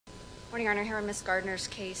Morning, Your Honor. Here on Ms. Gardner's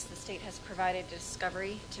case, the state has provided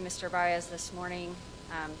discovery to Mr. Baez this morning.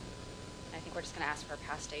 I think we're just going to ask for a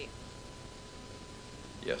pass date.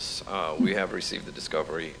 Yes, we have received the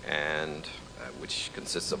discovery, and which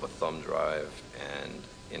consists of a thumb drive, and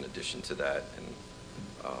in addition to that,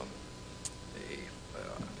 a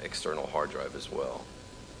external hard drive as well.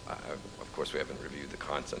 Of course, we haven't reviewed the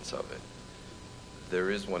contents of it. There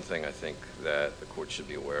is one thing I think that the court should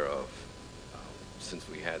be aware of. Since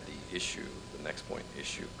we had the issue, the next point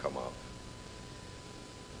issue come up,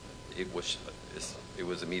 it was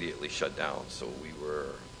immediately shut down. So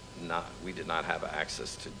we did not have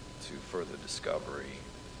access to further discovery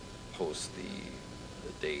post the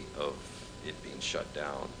date of it being shut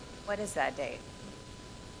down. What is that date?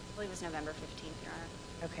 I believe it was November 15th, Your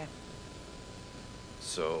Honor. Okay.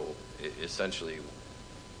 So essentially,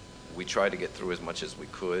 we tried to get through as much as we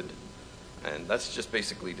could, and that's just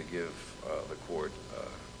basically to give the court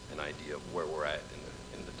an idea of where we're at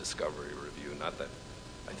in the discovery review. Not that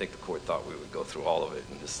I think the court thought we would go through all of it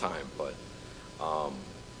in this time, but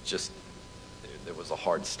just there was a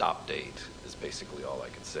hard stop date is basically all I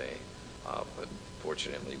can say. But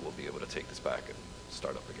fortunately, we'll be able to take this back and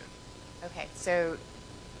start up again. Okay, so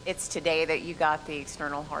it's today that you got the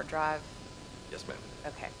external hard drive? Yes, ma'am.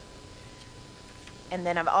 Okay. And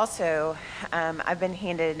then I've been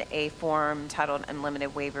handed a form titled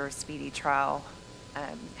Unlimited Waiver of Speedy Trial.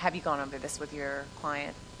 Have you gone over this with your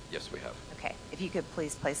client? Yes, we have. Okay. If you could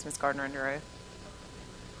please place Ms. Gardner under oath.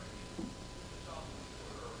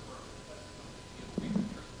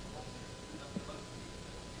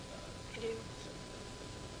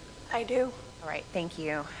 I do. All right, thank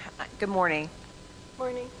you. Good morning.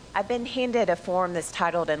 Morning. I've been handed a form that's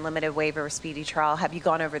titled Unlimited Waiver of Speedy Trial. Have you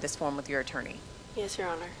gone over this form with your attorney? Yes, Your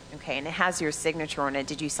Honor. Okay, and it has your signature on it.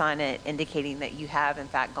 Did you sign it indicating that you have, in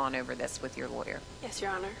fact, gone over this with your lawyer? Yes,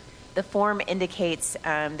 Your Honor. The form indicates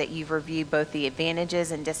that you've reviewed both the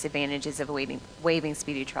advantages and disadvantages of waiving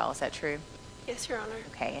speedy trial. Is that true? Yes, Your Honor.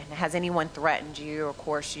 Okay, and has anyone threatened you or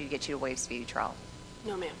coerced you to get you to waive speedy trial?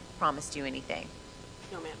 No, ma'am. Promised you anything?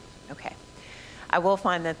 No, ma'am. Okay. I will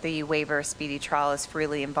find that the waiver of speedy trial is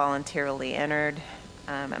freely and voluntarily entered.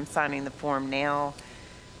 I'm signing the form now.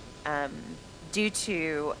 Due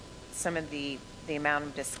to some of the amount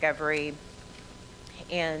of discovery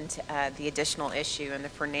and the additional issue in the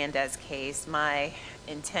Fernandez case, my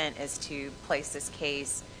intent is to place this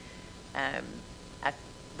case at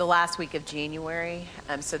the last week of January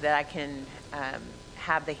so that I can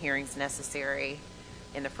have the hearings necessary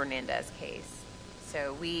in the Fernandez case.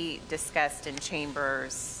 So we discussed in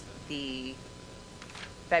chambers the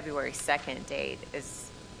February 2nd date. Is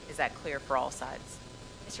that clear for all sides?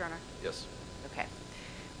 Yes, Your Honor. Yes. Okay.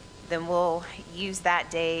 Then we'll use that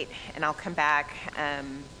date, and I'll come back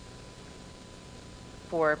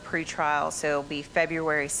for a pretrial. So it'll be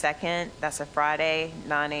February 2nd. That's a Friday,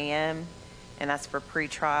 9 a.m., and that's for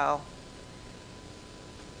pretrial.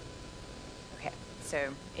 Okay.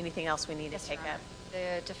 So anything else we need to take up?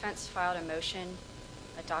 The defense filed a motion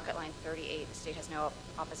at docket line 38. The state has no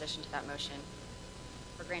opposition to that motion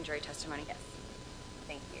for grand jury testimony. Yes.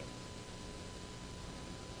 Thank you.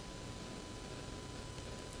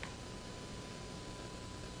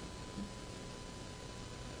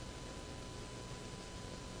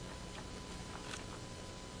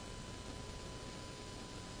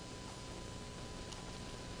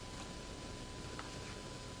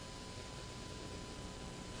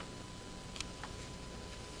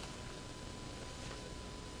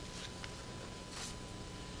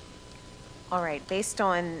 All right, based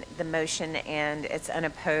on the motion and it's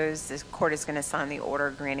unopposed, the court is going to sign the order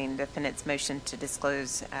granting the defendant's motion to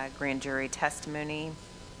disclose grand jury testimony.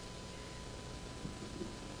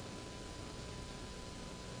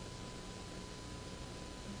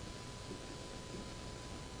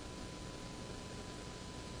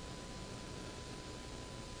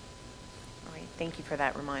 All right, thank you for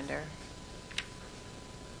that reminder.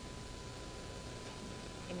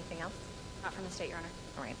 Anything else? Not from the state, Your Honor.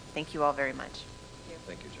 All right. Thank you all very much.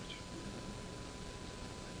 Thank you, Judge.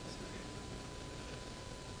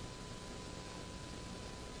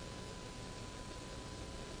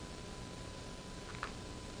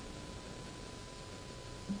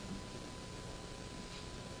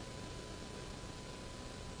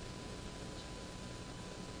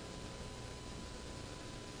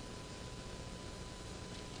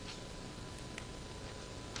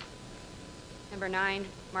 Number 9,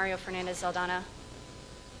 Mario Fernandez-Saldana.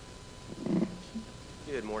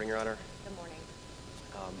 Good morning, Your Honor. Good morning.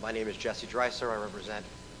 My name is Jesse Dreiser. I represent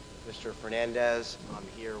Mr. Fernandez. I'm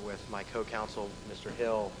here with my co-counsel, Mr.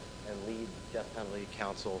 Hill, and lead death penalty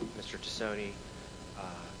counsel, Mr. Tassoni.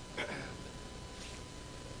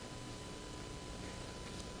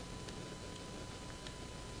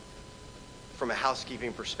 from a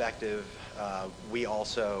housekeeping perspective, we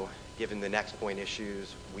also, given the next point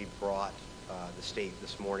issues, we brought the state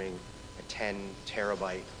this morning a 10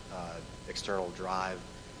 terabyte external drive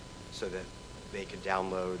so that they could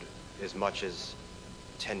download as much as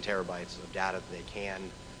 10 terabytes of data that they can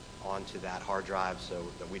onto that hard drive so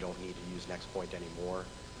that we don't need to use NextPoint anymore.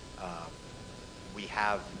 We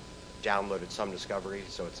have downloaded some discovery,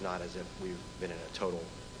 so it's not as if we've been in a total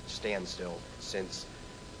standstill since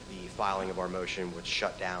the filing of our motion, which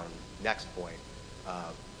shut down NextPoint.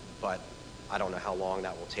 But I don't know how long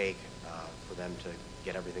that will take for them to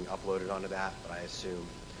get everything uploaded onto that, but I assume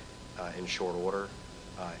in short order.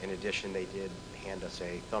 In addition, they did hand us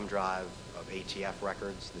a thumb drive of ATF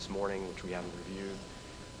records this morning, which we haven't reviewed,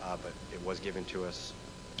 but it was given to us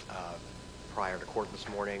prior to court this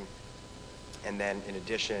morning. And then in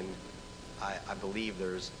addition, I believe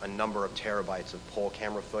there's a number of terabytes of poll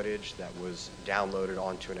camera footage that was downloaded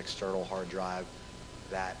onto an external hard drive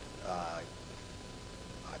that I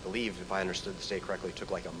believe, if I understood the state correctly, took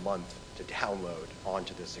like a month to download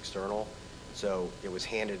onto this external. So it was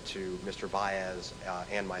handed to Mr. Baez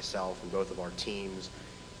and myself and both of our teams,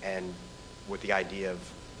 and with the idea of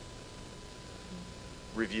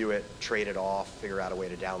review it, trade it off, figure out a way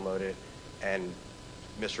to download it. And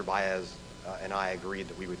Mr. Baez and I agreed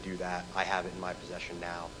that we would do that. I have it in my possession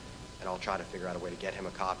now, and I'll try to figure out a way to get him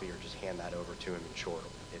a copy or just hand that over to him in short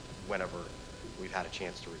whenever we've had a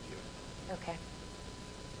chance to review it. Okay.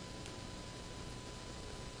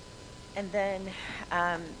 And then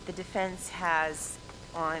the defense has,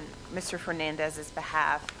 on Mr. Fernandez's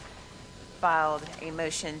behalf, filed a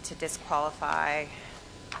motion to disqualify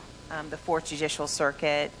the 4th Judicial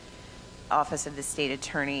Circuit, Office of the State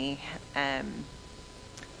Attorney,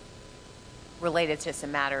 related to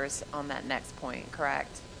some matters on that next point,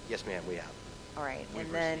 correct? Yes, ma'am, we have. All right. We've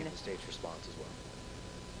and then received the state's response as well.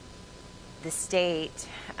 the state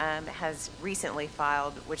has recently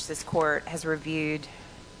filed, which this court has reviewed,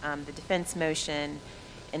 the defense motion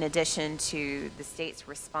in addition to the state's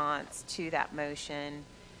response to that motion.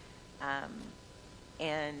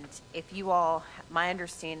 And if you all, my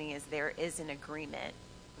understanding is there is an agreement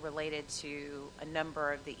related to a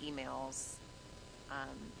number of the emails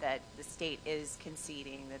that the state is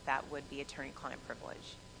conceding that that would be attorney-client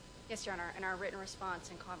privilege. Yes, Your Honor. In our written response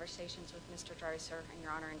and conversations with Mr. Dreiser and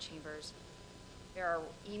Your Honor in chambers, there are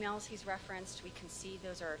emails he's referenced. We concede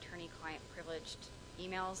those are attorney-client privileged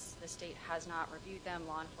emails. The state has not reviewed them.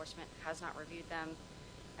 Law enforcement has not reviewed them.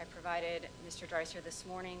 I provided Mr. Dreiser this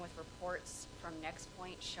morning with reports from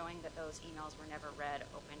NextPoint showing that those emails were never read,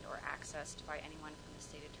 opened, or accessed by anyone from the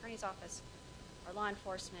state attorney's office or law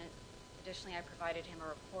enforcement. Additionally, I provided him a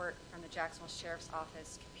report from the Jacksonville Sheriff's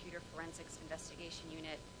Office Computer Forensics Investigation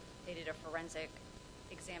Unit. They did a forensic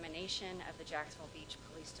examination of the Jacksonville Beach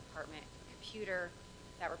Police Department computer.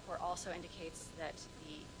 That report also indicates that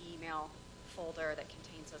the email folder that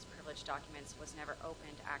contains those privileged documents was never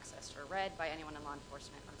opened, accessed, or read by anyone in law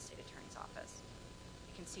enforcement or the state attorney's office.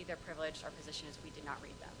 You can see they're privileged. Our position is we did not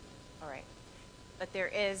read them. All right. But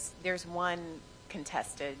there's one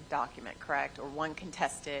contested document, correct? Or one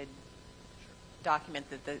contested document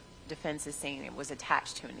that the defense is saying it was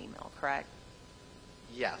attached to an email, correct?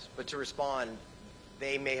 Yes, but to respond,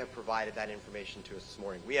 they may have provided that information to us this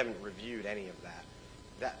morning. We haven't reviewed any of that.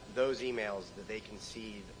 Those emails that they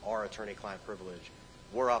concede are attorney-client privilege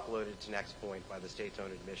were uploaded to NextPoint by the state's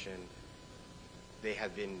own admission. They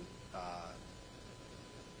have been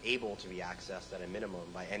able to be accessed at a minimum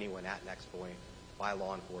by anyone at NextPoint, by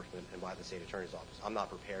law enforcement, and by the state attorney's office. I'm not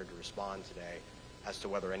prepared to respond today as to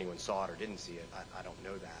whether anyone saw it or didn't see it. I don't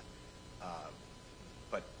know that.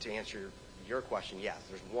 But to answer your question, yes,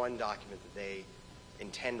 there's one document that they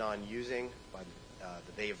intend on using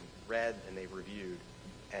that they've read and they've reviewed,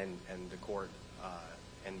 and the court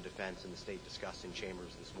and the defense and the state discussed in chambers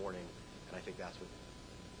this morning, and I think that's what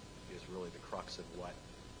is really the crux of what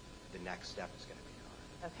the next step is going to be.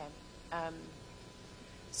 Okay.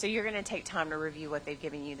 So you're going to take time to review what they've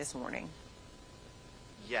given you this morning?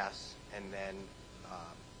 Yes, and then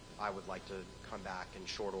I would like to come back in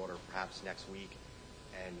short order, perhaps next week,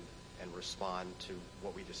 and respond to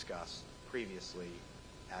what we discussed previously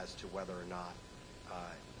as to whether or not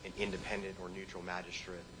an independent or neutral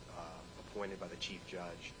magistrate appointed by the chief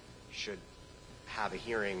judge should have a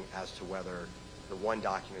hearing as to whether the one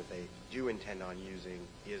document they do intend on using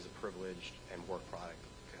is a privileged and work product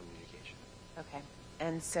communication. Okay.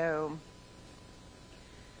 And so,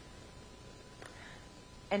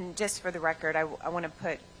 and just for the record, I want to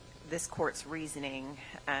put this court's reasoning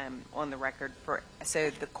on the record. So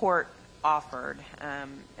the court offered,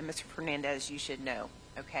 and Mr. Fernandez, you should know,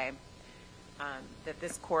 okay, that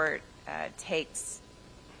this court takes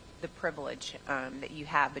the privilege that you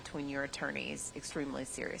have between your attorneys extremely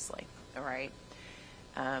seriously, all right?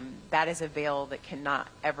 That is a veil that cannot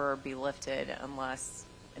ever be lifted unless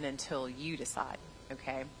and until you decide,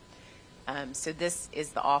 okay? So this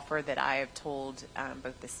is the offer that I have told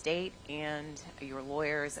both the state and your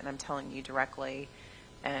lawyers, and I'm telling you directly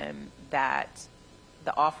that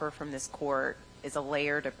the offer from this court is a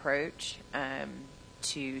layered approach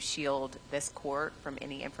to shield this court from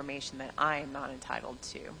any information that I am not entitled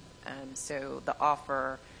to. So the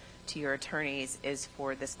offer to your attorneys is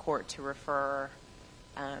for this court to refer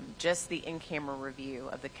just the in-camera review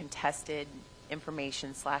of the contested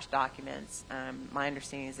information / documents. My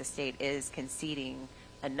understanding is the state is conceding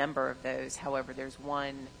a number of those. However, there's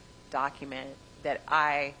one document that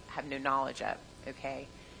I have no knowledge of, okay?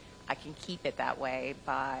 I can keep it that way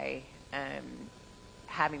by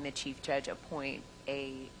having the chief judge appoint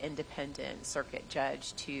a independent circuit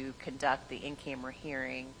judge to conduct the in-camera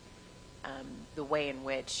hearing the way in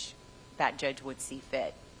which that judge would see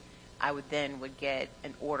fit. I would get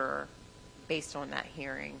an order based on that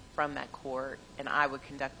hearing from that court, and I would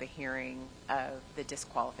conduct the hearing of the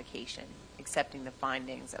disqualification, accepting the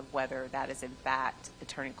findings of whether that is in fact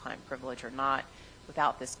attorney-client privilege or not,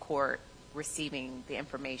 without this court receiving the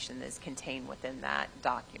information that is contained within that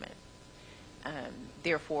document.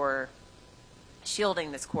 Therefore,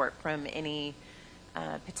 shielding this court from any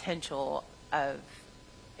potential of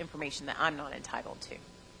information that I'm not entitled to.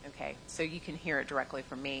 Okay, so you can hear it directly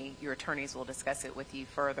from me. Your attorneys will discuss it with you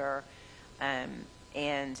further.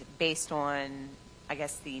 And based on, I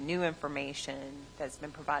guess, the new information that's been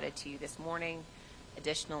provided to you this morning,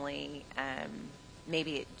 additionally,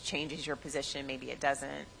 maybe it changes your position, maybe it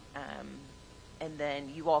doesn't. And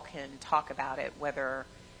then you all can talk about it, whether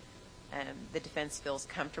the defense feels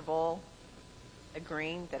comfortable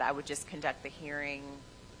agreeing that I would just conduct the hearing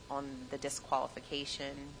on the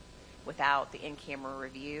disqualification without the in-camera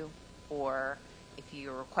review, or if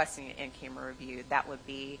you're requesting an in-camera review, that would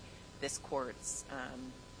be this court's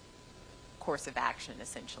course of action,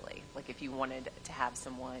 essentially, like if you wanted to have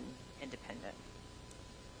someone independent.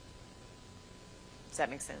 Does that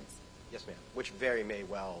make sense? Yes, ma'am. Which very may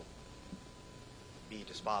well be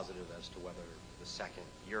dispositive as to whether the second,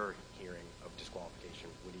 your hearing of disqualification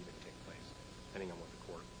would even take place, depending on what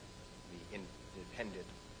the court, the independent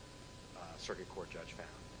circuit court judge found.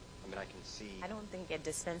 I mean, I can see. I don't think it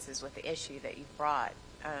dispenses with the issue that you brought,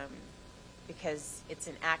 because it's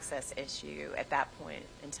an access issue at that point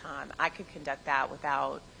in time. I could conduct that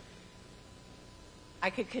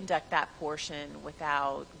portion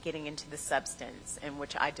without getting into the substance, and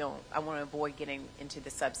which I don't. I want to avoid getting into the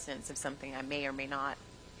substance of something I may or may not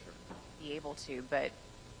be able to, but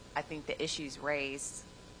I think the issues raised,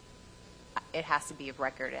 it has to be of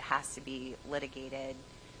record. It has to be litigated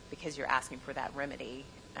because you're asking for that remedy.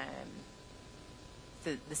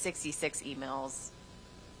 The 66 emails,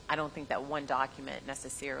 I don't think that one document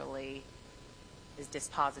necessarily is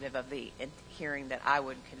dispositive of the hearing that I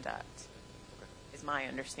would conduct, is my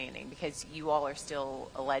understanding, because you all are still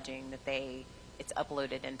alleging that it's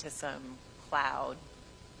uploaded into some cloud.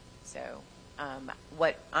 So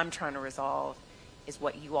what I'm trying to resolve is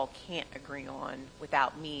what you all can't agree on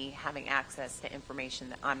without me having access to information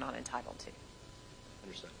that I'm not entitled to.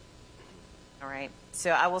 Understood. All right.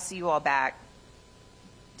 So I will see you all back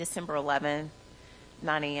December 11,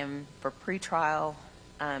 9 a.m. for pretrial.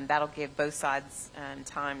 That'll give both sides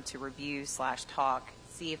time to review / talk,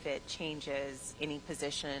 see if it changes any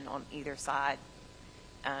position on either side.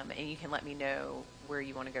 And you can let me know where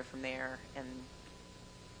you want to go from there. And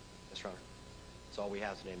Yes, Your Honor. That's all we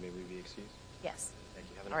have today. May we be excused? yes. Thank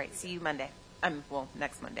you. Have a All nice right. See weekend. you Monday. Well,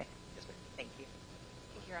 next Monday. Yes, ma'am. Thank you.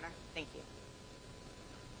 Thank you, Your Honor. Thank you.